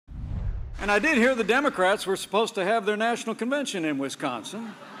And I did hear the Democrats were supposed to have their national convention in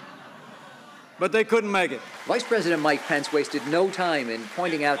Wisconsin, but they couldn't make it. Vice President Mike Pence wasted no time in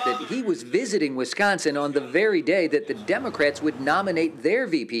pointing out that he was visiting Wisconsin on the very day that the Democrats would nominate their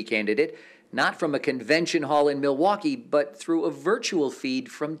VP candidate, not from a convention hall in Milwaukee, but through a virtual feed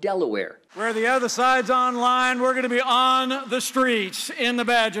from Delaware. Where the other side's online, we're going to be on the streets in the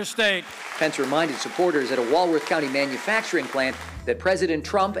Badger State. Pence reminded supporters at a Walworth County manufacturing plant that President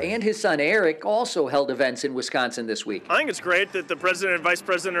Trump and his son Eric also held events in Wisconsin this week. I think it's great that the president and vice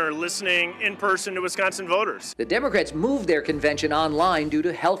president are listening in person to Wisconsin voters. The Democrats moved their convention online due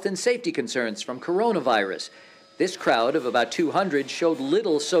to health and safety concerns from coronavirus. This crowd of about 200 showed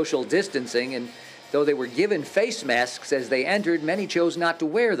little social distancing, and though they were given face masks as they entered, many chose not to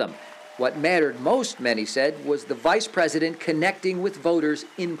wear them. What mattered most, many said, was the vice president connecting with voters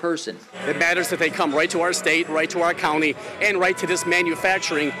in person. It matters that they come right to our state, right to our county, and right to this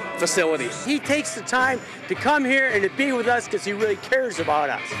manufacturing facility. He takes the time to come here and to be with us because he really cares about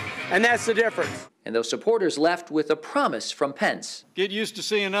us, and that's the difference. And those supporters left with a promise from Pence. Get used to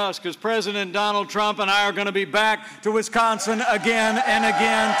seeing us, because President Donald Trump and I are going to be back to Wisconsin again and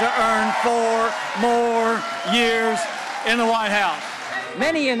again to earn 4 more years in the White House.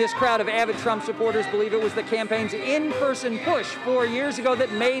 Many in this crowd of avid Trump supporters believe it was the campaign's in-person push 4 years ago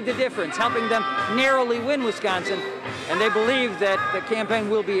that made the difference, helping them narrowly win Wisconsin. And they believe that the campaign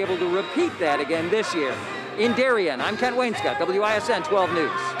will be able to repeat that again this year. In Darien, I'm Kent Wainscott, WISN 12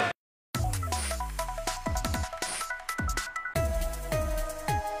 News.